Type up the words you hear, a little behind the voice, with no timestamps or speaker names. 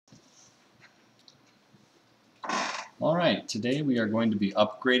Alright, today we are going to be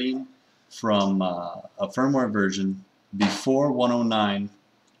upgrading from a firmware version before 109.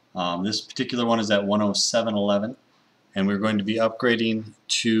 This particular one is at 107.11, and we're going to be upgrading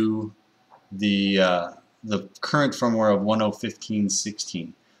to the current firmware of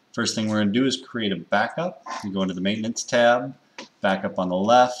 10.15.16. First thing we're going to do is create a backup. You go into the maintenance tab, backup on the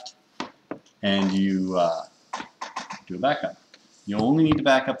left, and you do a backup. You only need to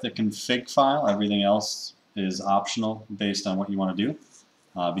back up the config file. Everything else is optional based on what you want to do.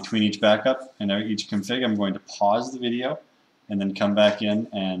 Between each backup and each config, I'm going to pause the video and then come back in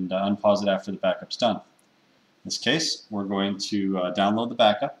and unpause it after the backup's done. In this case, we're going to download the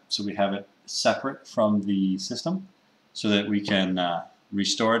backup so we have it separate from the system so that we can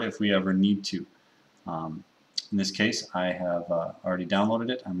restore it if we ever need to. In this case, I have already downloaded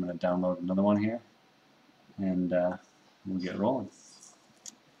it. I'm going to download another one here, and we'll get rolling.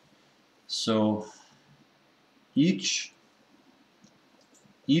 So each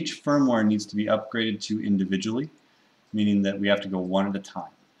firmware needs to be upgraded to individually, meaning that we have to go one at a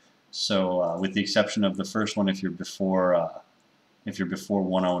time. So with the exception of the first one, if you're before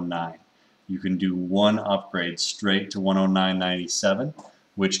 109, you can do one upgrade straight to 109.97,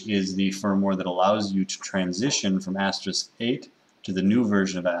 which is the firmware that allows you to transition from Asterisk 8 to the new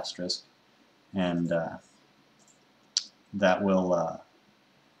version of Asterisk, and that will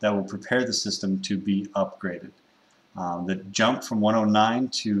prepare the system to be upgraded. The jump from 109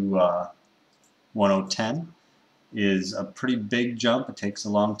 to 1010 is a pretty big jump. It takes a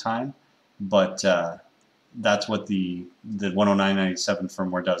long time, but that's what the 109.97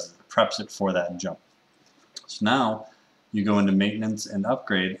 firmware does. It preps it for that jump. So now you go into maintenance and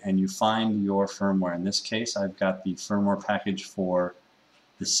upgrade and you find your firmware. In this case, I've got the firmware package for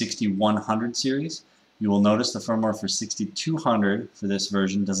the 6100 series. You will notice the firmware for 6200 for this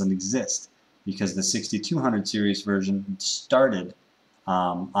version doesn't exist because the 6200 series version started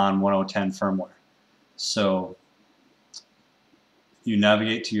on 1010 firmware. So you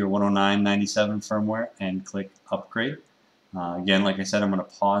navigate to your 109.97 firmware and click upgrade. Again, like I said, I'm going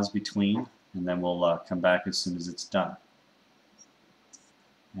to pause between and then we'll come back as soon as it's done.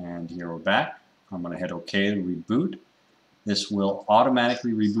 And here we're back. I'm going to hit OK to reboot. This will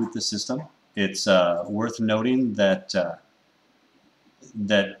automatically reboot the system. It's worth noting that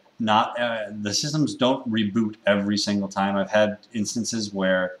the systems don't reboot every single time. I've had instances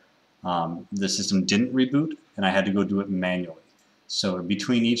where the system didn't reboot and I had to go do it manually. So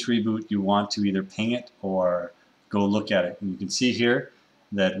between each reboot, you want to either ping it or go look at it. And you can see here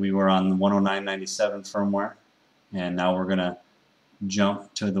that we were on the 109.97 firmware, and now we're going to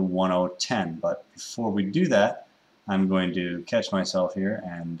jump to the 1010. But before we do that, I'm going to catch myself here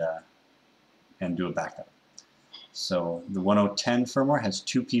and do a backup. So the 1010 firmware has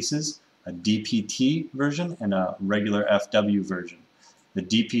two pieces, a DPT version and a regular FW version. The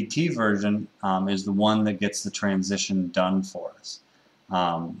DPT version is the one that gets the transition done for us.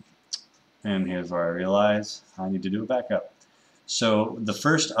 And here's where I realize I need to do a backup. So the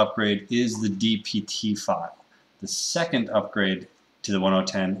first upgrade is the DPT file. The second upgrade to the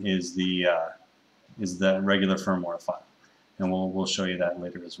 1010 is the regular firmware file, and we'll show you that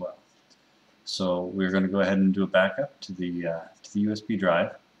later as well. So we're going to go ahead and do a backup to the USB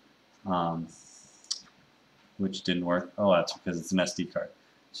drive, which didn't work. Oh, that's because it's an SD card.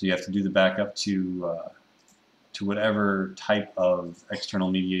 So you have to do the backup to whatever type of external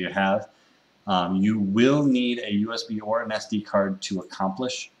media you have. You will need a USB or an SD card to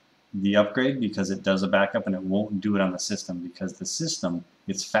accomplish the upgrade because it does a backup and it won't do it on the system because the system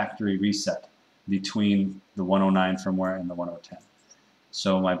gets factory reset between the 109 firmware and the 1010.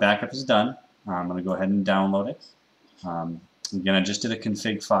 So my backup is done. I'm going to go ahead and download it. Again, I just did a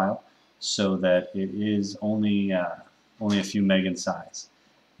config file so that it is only a few meg in size.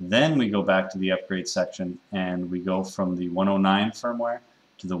 Then we go back to the upgrade section and we go from the 109 firmware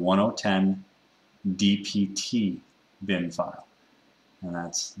to the 1010 DPT bin file. And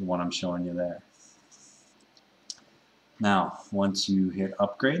that's the one I'm showing you there. Now, once you hit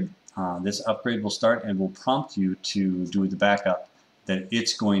upgrade, this upgrade will start and will prompt you to do the backup that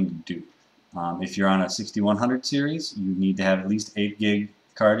it's going to do. If you're on a 6100 series, you need to have at least 8 gig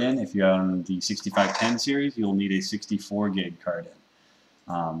card in. If you're on the 6510 series, you'll need a 64 gig card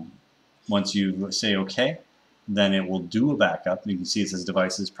in. Once you say OK, then it will do a backup. You can see it says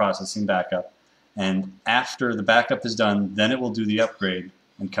devices processing backup. And after the backup is done, then it will do the upgrade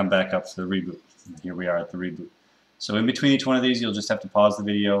and come back up for the reboot. And here we are at the reboot. So in between each one of these, you'll just have to pause the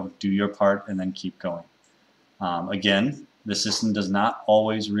video, do your part, and then keep going. Again, the system does not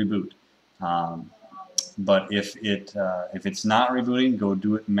always reboot. But if it's not rebooting, go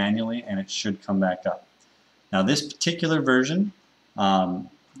do it manually and it should come back up. Now this particular version, the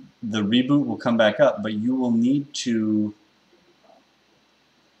reboot will come back up, but you will need to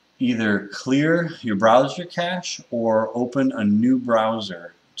either clear your browser cache or open a new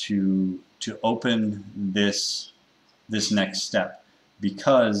browser to open this next step,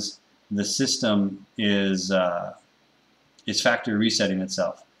 because the system is factory resetting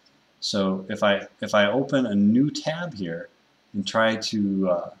itself. So if I open a new tab here and try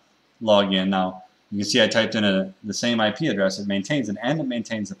to log in, now you can see I typed in the same IP address. It maintains it, and it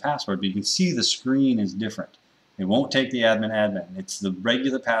maintains the password, but you can see the screen is different. It won't take the admin. It's the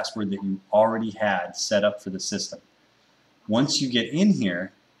regular password that you already had set up for the system. Once you get in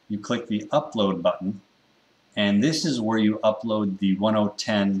here, you click the upload button, and this is where you upload the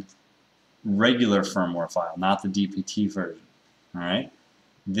 1010 regular firmware file, not the DPT version. Alright?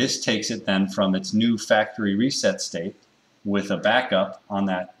 This takes it then from its new factory reset state with a backup on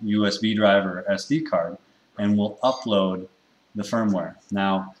that USB drive or SD card, and will upload the firmware.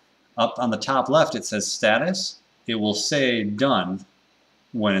 Now, up on the top left it says status. It will say done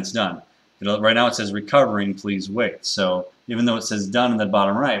when it's done. Right now it says recovering, please wait. So even though it says done in the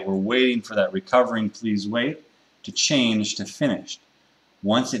bottom right, we're waiting for that recovering, please wait to change to finished.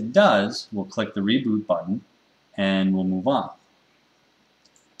 Once it does, we'll click the reboot button and we'll move on.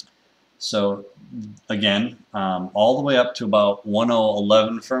 So again, all the way up to about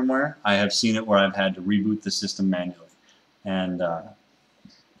 1011 firmware, I have seen it where I've had to reboot the system manually. And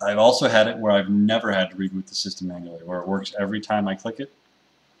I've also had it where I've never had to reboot the system manually, where it works every time I click it,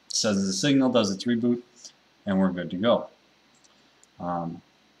 says the signal, does its reboot, and we're good to go. I'm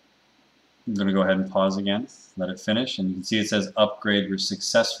going to go ahead and pause again, let it finish, and you can see it says upgrade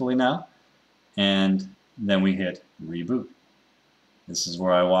successfully now, and then we hit reboot. This is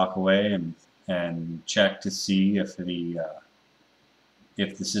where I walk away and check to see if the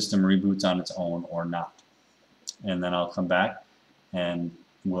system reboots on its own or not, and then I'll come back and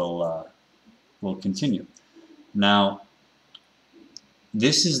we'll continue. Now,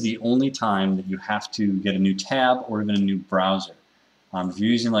 this is the only time that you have to get a new tab or even a new browser. If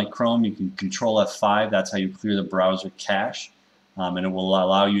you're using like Chrome, you can Control F5. That's how you clear the browser cache, and it will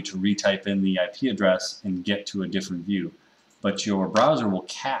allow you to retype in the IP address and get to a different view. But your browser will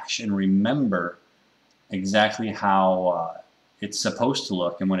cache and remember exactly how it's supposed to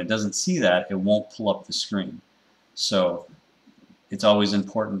look, and when it doesn't see that, it won't pull up the screen. So it's always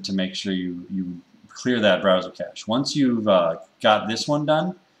important to make sure you clear that browser cache. Once you've got this one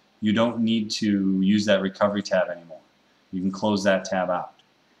done, you don't need to use that recovery tab anymore. You can close that tab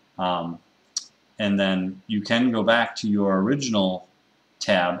out. And then you can go back to your original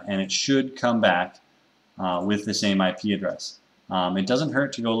tab, and it should come back with the same IP address. It doesn't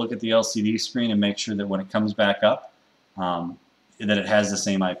hurt to go look at the LCD screen and make sure that when it comes back up, that it has the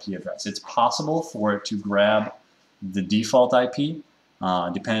same IP address. It's possible for it to grab the default IP,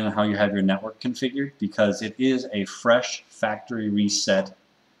 depending on how you have your network configured, because it is a fresh factory reset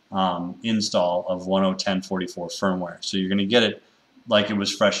install of 10.10.44 firmware. So you're going to get it like it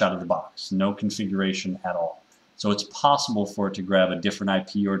was fresh out of the box, no configuration at all. So it's possible for it to grab a different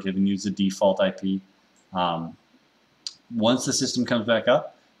IP or to even use the default IP. Once the system comes back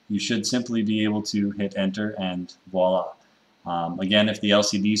up, you should simply be able to hit enter and voila. Again, if the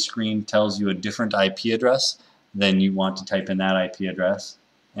LCD screen tells you a different IP address, then you want to type in that IP address,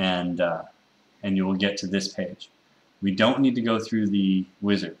 and you will get to this page. We don't need to go through the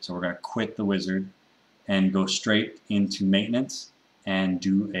wizard, so we're going to quit the wizard and go straight into maintenance and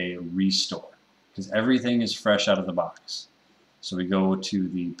do a restore, because everything is fresh out of the box. So we go to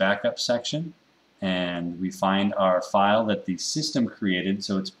the backup section and we find our file that the system created.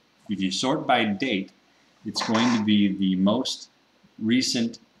 So it's, if you sort by date, it's going to be the most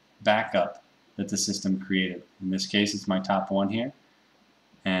recent backup that the system created. In this case, it's my top one here.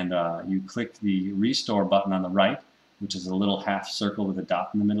 And you click the restore button on the right, which is a little half circle with a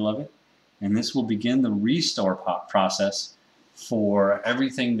dot in the middle of it. And this will begin the restore process for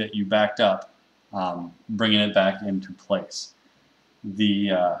everything that you backed up, bringing it back into place.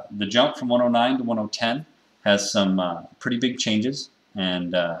 The jump from 109 to 1010 has some pretty big changes,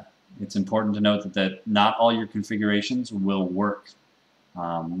 and it's important to note that not all your configurations will work.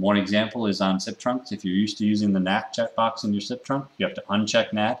 One example is on SIP trunks. If you're used to using the NAT checkbox in your SIP trunk, you have to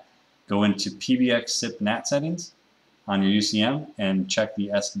uncheck NAT, go into PBX SIP NAT settings on your UCM, and check the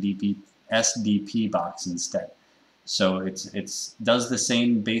SDP box instead. So it does the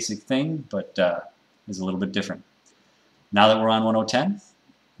same basic thing, but is a little bit different. Now that we're on 1010,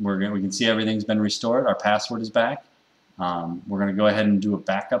 we can see everything's been restored. Our password is back. We're going to go ahead and do a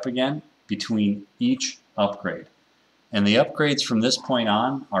backup again between each upgrade. And the upgrades from this point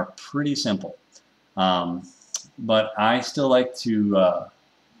on are pretty simple. but I still like to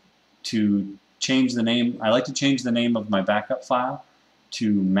change the name. I like to change the name of my backup file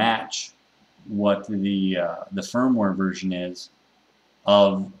to match what the firmware version is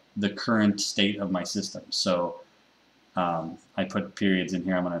of the current state of my system. So I put periods in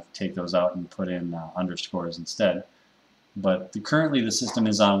here. I'm going to take those out and put in underscores instead. But currently the system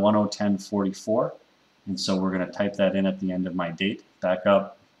is on 10.10.44, and so we're going to type that in at the end of my date.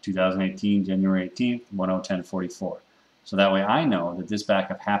 Backup 2018, January 18th, 10.10.44. So that way I know that this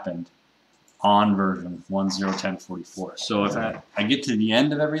backup happened on version 10.10.44. So if I get to the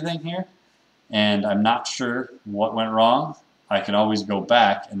end of everything here and I'm not sure what went wrong, I can always go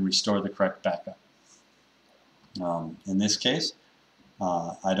back and restore the correct backup. In this case,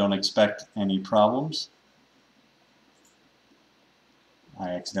 I don't expect any problems.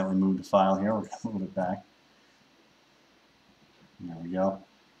 I accidentally moved a file here. We're going to move it back. There we go.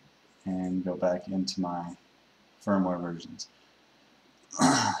 And go back into my firmware versions.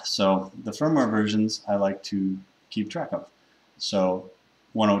 So the firmware versions I like to keep track of. So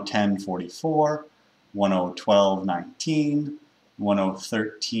 10.10.44, 10.12.19,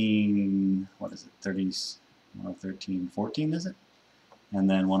 10.13, what is it, 10.13.14 is it? And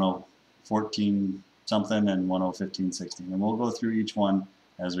then 10.14 something and 10.15.16. And we'll go through each one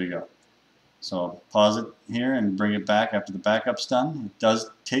as we go. So I'll pause it here and bring it back after the backup's done. It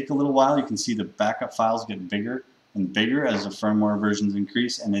does take a little while. You can see the backup files get bigger and bigger as the firmware versions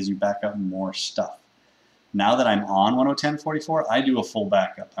increase and as you back up more stuff. Now that I'm on 10.10.44, I do a full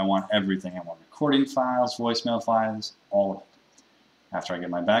backup. I want everything. I want recording files, voicemail files, all of it. After I get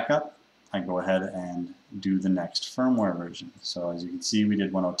my backup, I go ahead and do the next firmware version. So as you can see, we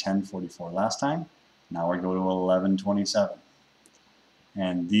did 10.10.44 last time. Now we go to 11.27.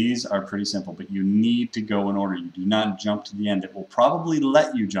 And these are pretty simple, but you need to go in order. You do not jump to the end. It will probably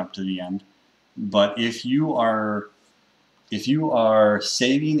let you jump to the end, but if you are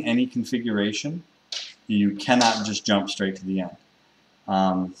saving any configuration, you cannot just jump straight to the end.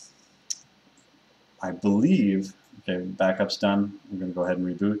 I believe, okay, backup's done. We're going to go ahead and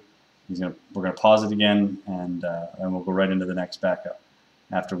reboot. We're going to pause it again, and we'll go right into the next backup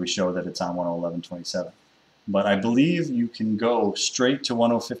after we show that it's on 10.11.27. But I believe you can go straight to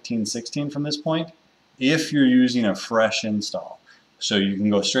 10.15.16 from this point if you're using a fresh install. So you can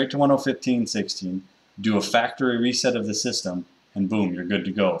go straight to 10.15.16, do a factory reset of the system, and boom, you're good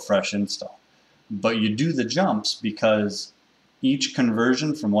to go, fresh install. But you do the jumps because each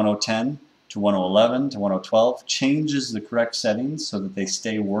conversion from 10.10 to 10.11 to 10.12 changes the correct settings so that they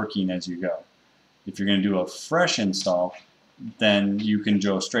stay working as you go. If you're going to do a fresh install, then you can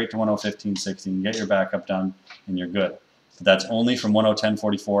go straight to 10.15.16, get your backup done, and you're good. But that's only from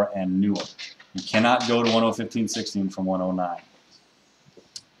 10.10.44 and newer. You cannot go to 10.15.16 from 109.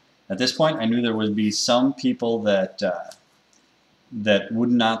 At this point, I knew there would be some people that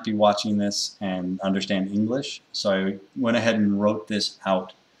would not be watching this and understand English, so I went ahead and wrote this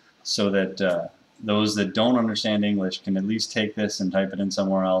out so that those that don't understand English can at least take this and type it in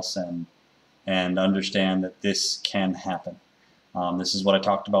somewhere else and understand that this can happen. This is what I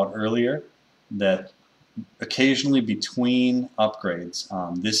talked about earlier, that occasionally between upgrades,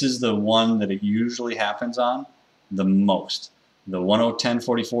 this is the one that it usually happens on the most. The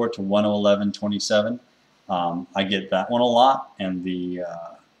 10.10.44 to 10.11.27, I get that one a lot, and the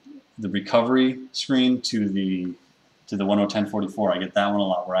recovery screen to the 10.10.44, I get that one a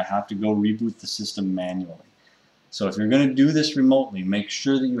lot, where I have to go reboot the system manually. So if you're going to do this remotely, make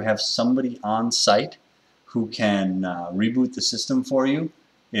sure that you have somebody on site who can reboot the system for you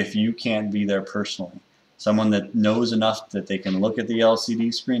if you can't be there personally. Someone that knows enough that they can look at the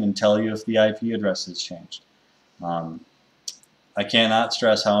LCD screen and tell you if the IP address has changed. I cannot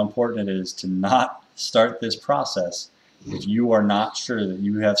stress how important it is to not start this process if you are not sure that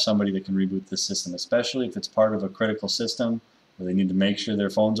you have somebody that can reboot the system, especially if it's part of a critical system where they need to make sure their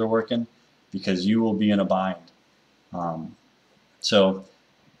phones are working, because you will be in a bind. So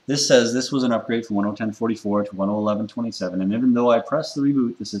this says this was an upgrade from 10.10.44 to 10.11.27, and even though I pressed the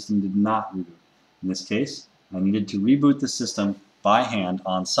reboot, the system did not reboot. In this case, I needed to reboot the system by hand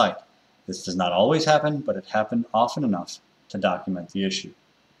on site. This does not always happen, but it happened often enough to document the issue.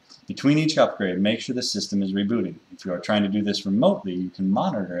 Between each upgrade, make sure the system is rebooting. If you are trying to do this remotely, you can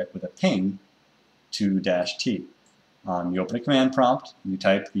monitor it with a ping to -T. You open a command prompt, you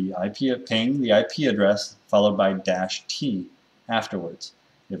type the ping, the IP address, followed by -T afterwards.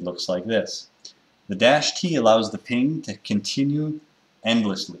 It looks like this. The -T allows the ping to continue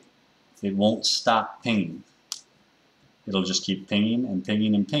endlessly. It won't stop pinging. It'll just keep pinging and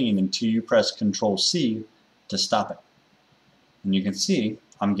pinging and pinging until you press Control-C to stop it. And you can see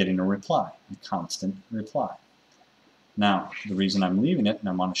I'm getting a reply, a constant reply. Now, the reason I'm leaving it, and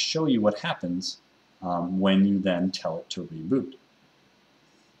I want to show you what happens when you then tell it to reboot.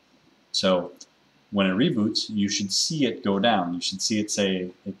 So when it reboots, you should see it go down. You should see it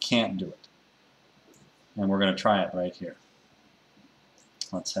say it can't do it. And we're going to try it right here.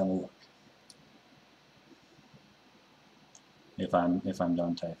 Let's have a look. If I'm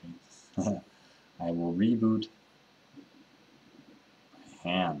done typing, I will reboot by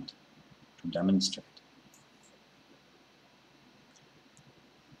hand to demonstrate.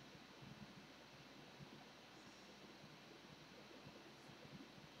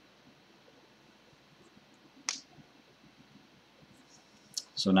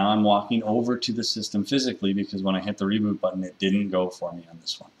 So now I'm walking over to the system physically because when I hit the reboot button, it didn't go for me on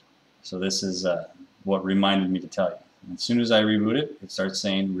this one. So this is what reminded me to tell you. As soon as I reboot it, it starts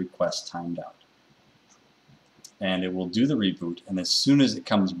saying request timed out. And it will do the reboot, and as soon as it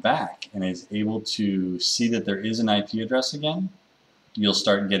comes back and is able to see that there is an IP address again, you'll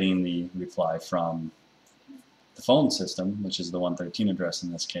start getting the reply from the phone system, which is the 113 address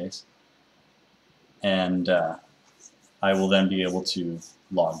in this case. And I will then be able to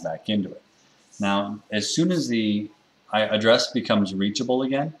log back into it. Now, as soon as the address becomes reachable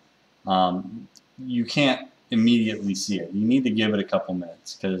again, you can't immediately see it. You need to give it a couple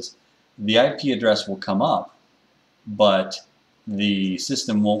minutes because the IP address will come up, but the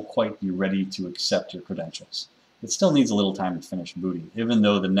system won't quite be ready to accept your credentials. It still needs a little time to finish booting, even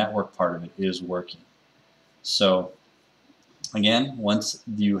though the network part of it is working. So again, once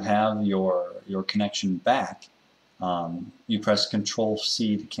you have your connection back, you press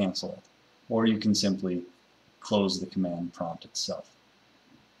Control-C to cancel it, or you can simply close the command prompt itself.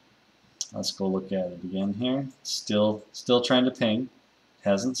 Let's go look at it again here. Still trying to ping.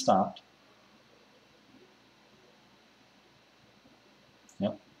 Hasn't stopped.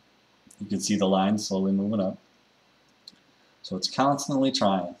 Yep. You can see the line slowly moving up. So it's constantly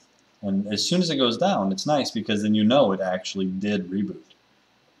trying. And as soon as it goes down, it's nice because then you know it actually did reboot.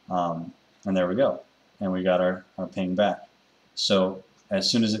 And there we go. And we got our ping back. So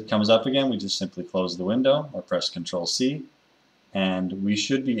as soon as it comes up again, we just simply close the window or press Control-C, and we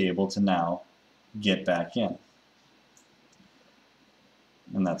should be able to now get back in.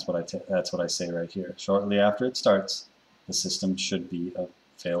 And that's what I say right here. Shortly after it starts, the system should be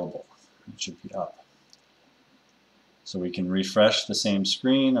available. It should be up. So we can refresh the same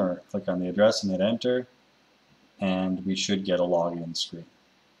screen or click on the address and hit enter, and we should get a login screen.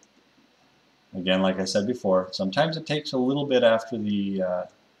 Again, like I said before, sometimes it takes a little bit after the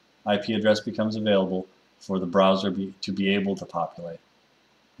IP address becomes available for the browser to be able to populate,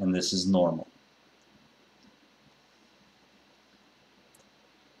 and this is normal.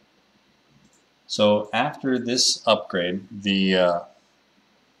 So after this upgrade, the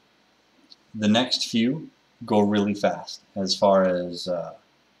next few go really fast as far as the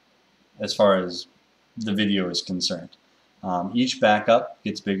video is concerned. Each backup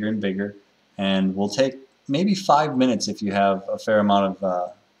gets bigger and bigger, and will take maybe 5 minutes if you have a fair amount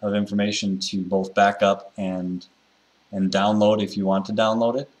of information to both back up and download if you want to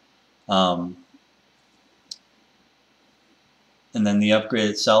download it. And then the upgrade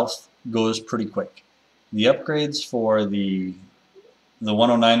itself goes pretty quick. The upgrades for the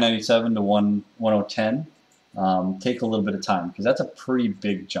 109.97 to 1010 take a little bit of time because that's a pretty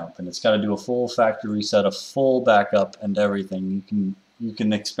big jump, and it's got to do a full factory reset, a full backup, and everything. You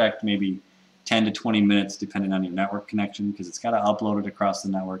can expect maybe 10 to 20 minutes depending on your network connection because it's got to upload it across the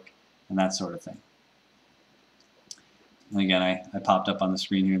network and that sort of thing. And again, I popped up on the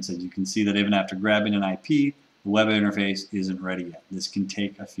screen here and said you can see that even after grabbing an IP, the web interface isn't ready yet. This can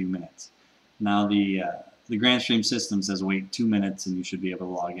take a few minutes. Now the Grandstream system says wait 2 minutes and you should be able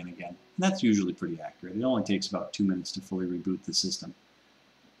to log in again. And that's usually pretty accurate. It only takes about 2 minutes to fully reboot the system.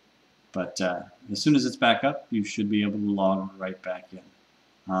 But as soon as it's back up, you should be able to log right back in.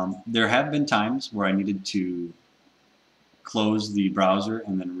 There have been times where I needed to close the browser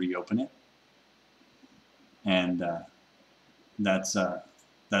and then reopen it, and that's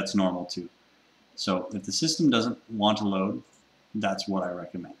normal too. So if the system doesn't want to load, that's what I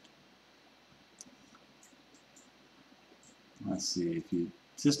recommend. Let's see, if the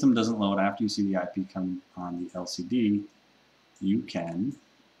system doesn't load after you see the IP come on the LCD, you can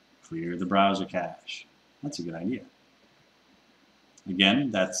clear the browser cache. That's a good idea. Again,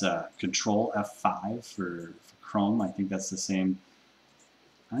 that's Control F5 for Chrome. I think that's the same.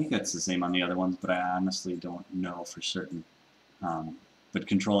 I think that's the same on the other ones, but I honestly don't know for certain. But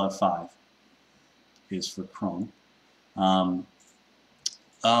Control F5 is for Chrome.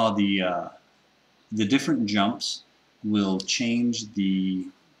 The different jumps will change the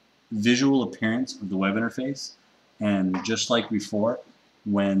visual appearance of the web interface, And just like before,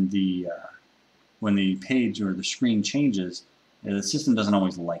 when the page or the screen changes, the system doesn't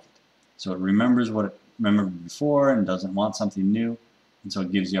always like it. So it remembers what it remembered before and doesn't want something new, and so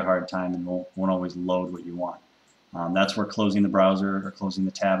it gives you a hard time and won't always load what you want. That's where closing the browser or closing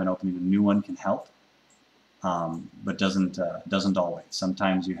the tab and opening a new one can help, but doesn't always.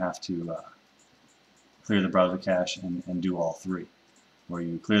 Sometimes you have to clear the browser cache and do all three, where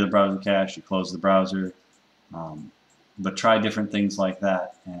you clear the browser cache, you close the browser, but try different things like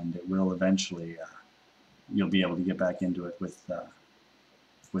that, and it will eventually, you'll be able to get back into it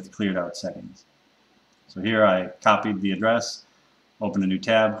with cleared out settings. So here I copied the address, opened a new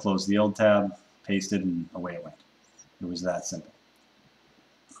tab, closed the old tab, pasted, and away it went. It was that simple.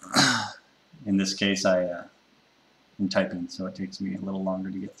 In this case, I'm typing, so it takes me a little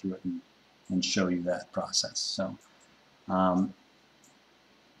longer to get through it and show you that process. So,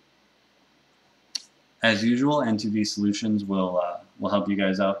 as usual, N2V Solutions will help you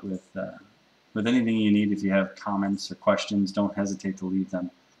guys out with anything you need. If you have comments or questions, don't hesitate to leave them,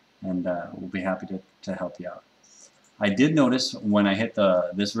 and we'll be happy to help you out. I did notice when I hit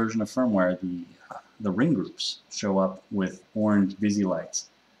this version of firmware, the ring groups show up with orange busy lights,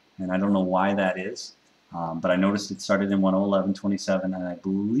 and I don't know why that is, but I noticed it started in 10.11.27, and I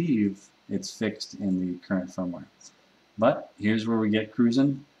believe it's fixed in the current firmware. But here's where we get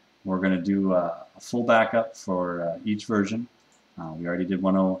cruising. We're going to do a full backup for each version. We already did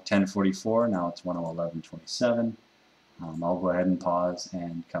 10.10.44, now it's 10.11.27. I'll go ahead and pause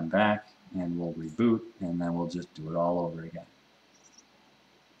and come back, and we'll reboot, and then we'll just do it all over again.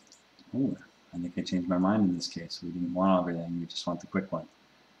 Ooh, I think I changed my mind in this case. We didn't want everything, we just want the quick one.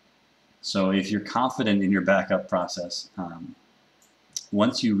 So if you're confident in your backup process,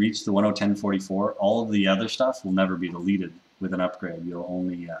 once you reach the 10.10.44, all of the other stuff will never be deleted with an upgrade. You'll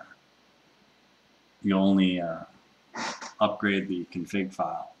only upgrade the config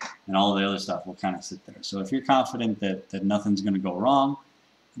file, and all the other stuff will kind of sit there. So if you're confident that nothing's going to go wrong,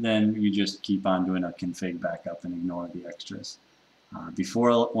 then you just keep on doing a config backup and ignore the extras. Before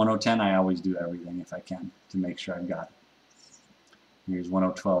 10.10, I always do everything if I can to make sure I've got it. Here's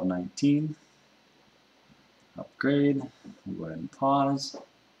 10.12.19. Upgrade. We'll go ahead and pause.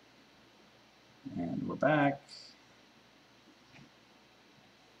 And we're back.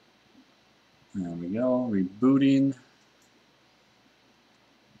 There we go. Rebooting.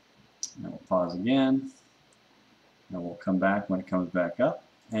 And we'll pause again. And we'll come back when it comes back up.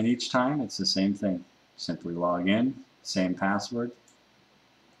 And each time it's the same thing. Simply log in, same password.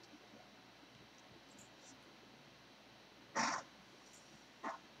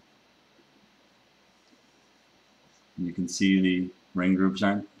 You can see the ring groups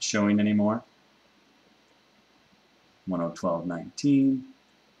aren't showing anymore. 10.12.19.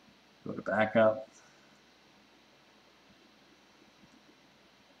 Go to backup.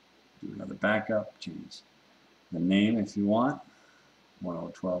 Do another backup. Change the name if you want.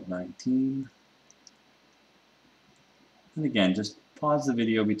 10.12.19. And again, just pause the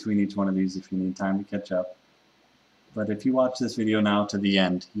video between each one of these if you need time to catch up. But if you watch this video now to the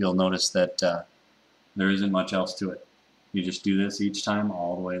end, you'll notice that there isn't much else to it. You just do this each time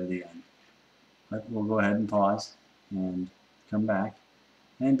all the way to the end. But we'll go ahead and pause and come back.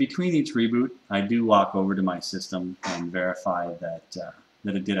 And between each reboot, I do walk over to my system and verify that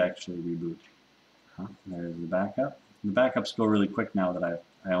it did actually reboot. There's the backup. The backups go really quick now that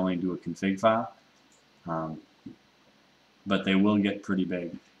I only do a config file, but they will get pretty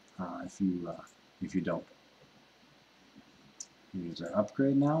big if you don't. Here's our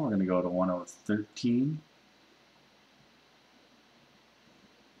upgrade now. We're going to go to 10.13.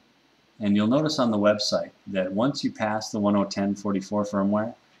 And you'll notice on the website that once you pass the 10.10.44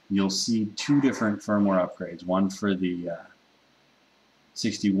 firmware, you'll see two different firmware upgrades, one for the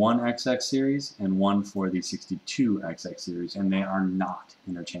 61XX series and one for the 62XX series, and they are not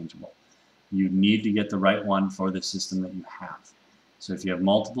interchangeable. You need to get the right one for the system that you have. So if you have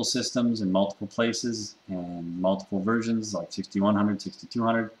multiple systems in multiple places and multiple versions like 6100,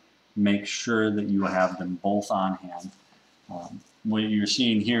 6200, make sure that you have them both on hand. What you're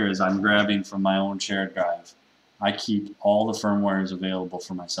seeing here is I'm grabbing from my own shared drive. I keep all the firmwares available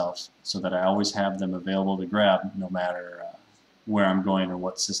for myself so that I always have them available to grab no matter where I'm going or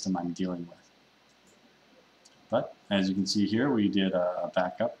what system I'm dealing with. But as you can see here, we did a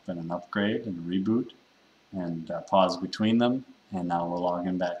backup and an upgrade and a reboot and pause between them, and now we're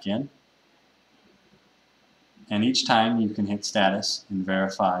logging back in. And each time you can hit status and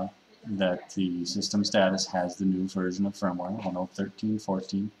verify that the system status has the new version of firmware,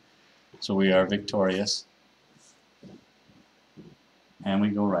 10.13.14. So we are victorious. And we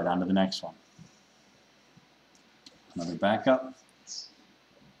go right on to the next one. Another backup.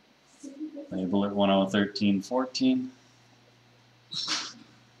 Label it 10.13.14.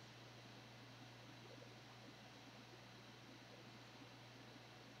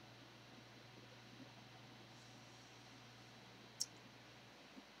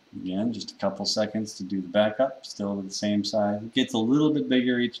 Again, just a couple seconds to do the backup, still to the same size. It gets a little bit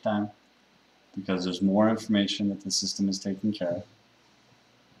bigger each time because there's more information that the system is taking care of.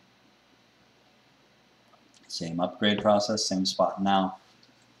 Same upgrade process, same spot. Now,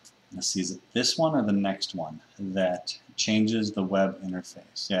 let's see, is it this one or the next one that changes the web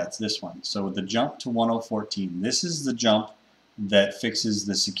interface? Yeah, it's this one. So with the jump to 10.14, this is the jump that fixes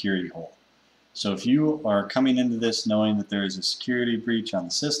the security hole. So if you are coming into this knowing that there is a security breach on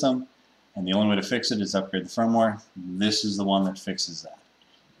the system and the only way to fix it is upgrade the firmware, this is the one that fixes that.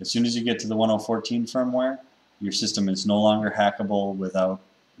 As soon as you get to the 10.14 firmware, your system is no longer hackable without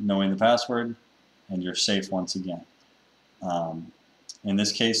knowing the password, and you're safe once again. In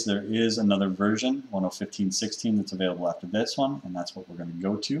this case, there is another version, 10.15.16, that's available after this one, and that's what we're going to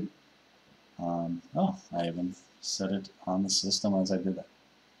go to. Oh, I even set it on the system as I did that.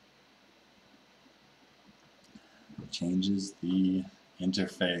 Changes the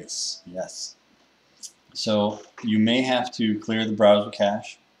interface, yes. So you may have to clear the browser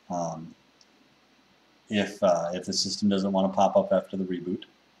cache if the system doesn't want to pop up after the reboot.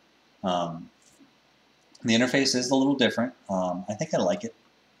 The interface is a little different. I think I like it.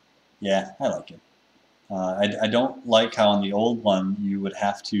 Yeah, I like it. I don't like how on the old one you would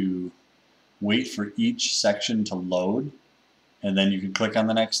have to wait for each section to load and then you can click on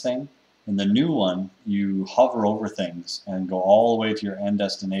the next thing. In the new one, you hover over things and go all the way to your end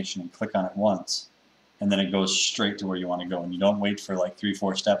destination and click on it once, and then it goes straight to where you want to go, and you don't wait for like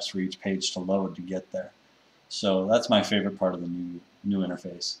 3-4 steps for each page to load to get there. So that's my favorite part of the new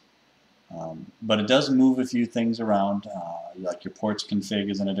interface. But it does move a few things around, like your ports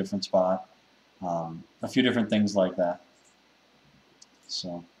config is in a different spot, a few different things like that.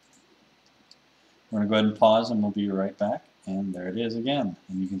 So we're going to go ahead and pause and we'll be right back. And there it is again.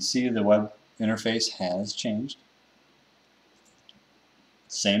 And you can see the web interface has changed.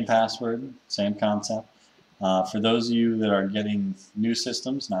 Same password, same concept. For those of you that are getting new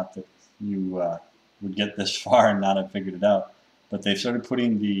systems, not that you would get this far and not have figured it out, but they've started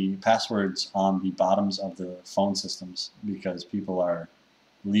putting the passwords on the bottoms of the phone systems because people are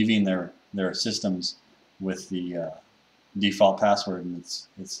leaving their systems with the default password, and it's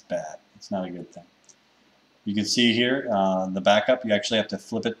bad. It's not a good thing. You can see here the backup, you actually have to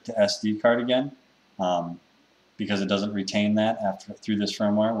flip it to SD card again because it doesn't retain that through this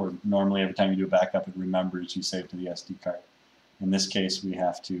firmware, where normally every time you do a backup it remembers you save to the SD card. In this case we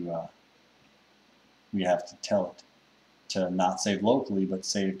have to tell it to not save locally but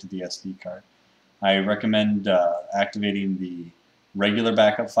save to the SD card. I recommend activating the regular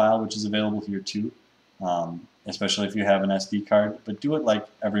backup file, which is available here too, especially if you have an SD card, but do it like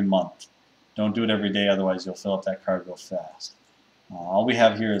every month. Don't do it every day, otherwise you'll fill up that card real fast. All we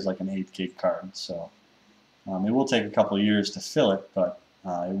have here is like an 8 gig card, so it will take a couple of years to fill it, but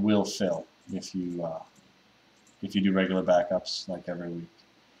it will fill if you do regular backups like every week.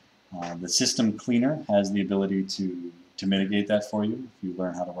 The system cleaner has the ability to mitigate that for you if you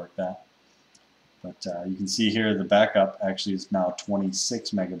learn how to work that. But you can see here the backup actually is now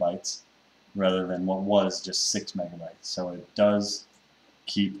 26 megabytes rather than what was just 6 megabytes. So it does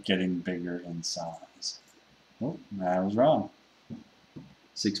keep getting bigger in size. Oh, I was wrong.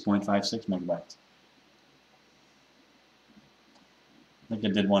 6.56 megabytes. I think I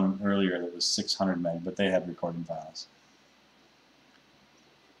did one earlier that was 600 meg, but they had recording files.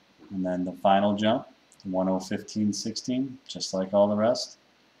 And then the final jump, 10.15.16, just like all the rest.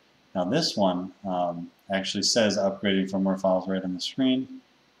 Now this one actually says upgrading firmware files right on the screen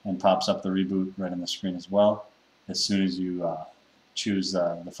and pops up the reboot right on the screen as well as soon as you choose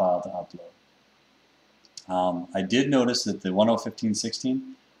the file to upload. I did notice that the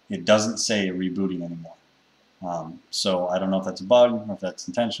 10.15.16, it doesn't say rebooting anymore. So I don't know if that's a bug or if that's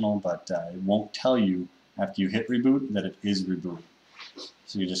intentional, but it won't tell you after you hit reboot that it is rebooting.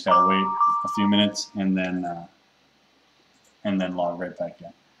 So you just gotta wait a few minutes and then log right back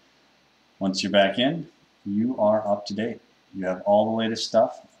in. Once you're back in, you are up to date. You have all the latest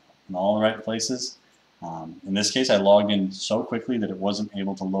stuff in all the right places. In this case, I logged in so quickly that it wasn't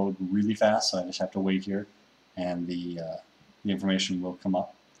able to load really fast, so I just have to wait here, and the information will come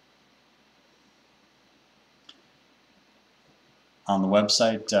up. On the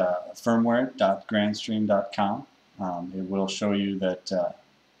website firmware.grandstream.com, it will show you that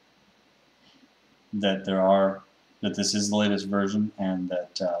that there are that this is the latest version and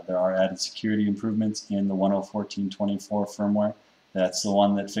that there are added security improvements in the 10.14.24 firmware. That's the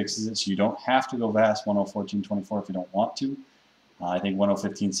one that fixes it, so you don't have to go past 10.14.24 if you don't want to. I think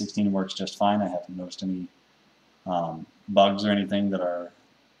 10.15.16 works just fine. I haven't noticed any bugs or anything that are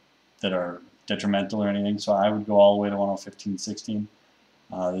detrimental or anything, so I would go all the way to 10.15.16.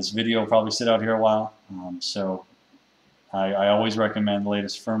 This video will probably sit out here a while, so I always recommend the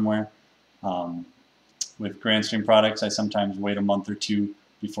latest firmware. With Grandstream products, I sometimes wait a month or two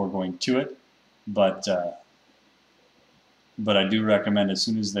before going to it, but I do recommend as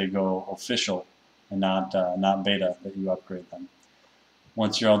soon as they go official and not beta that you upgrade them.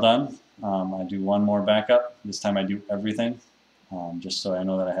 Once you're all done, I do one more backup. This time I do everything, just so I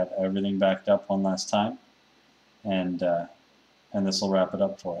know that I have everything backed up one last time, and this will wrap it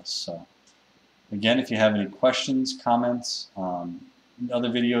up for us. So again, if you have any questions, comments, other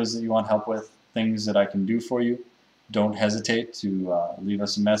videos that you want help with, things that I can do for you, don't hesitate to leave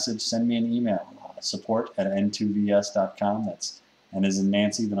us a message. Send me an email, support@n2vs.com. That's N as in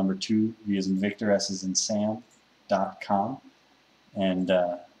Nancy, the number 2, V as in Victor, S as in Sam.com. And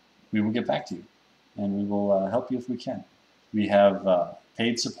we will get back to you, and we will help you if we can. We have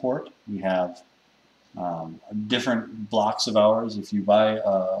paid support. We have different blocks of hours. If you buy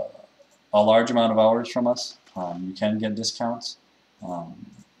a large amount of hours from us, you can get discounts.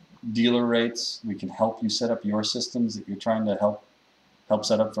 Dealer rates. We can help you set up your systems that you're trying to help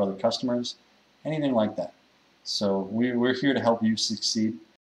set up for other customers, anything like that. So we're here to help you succeed.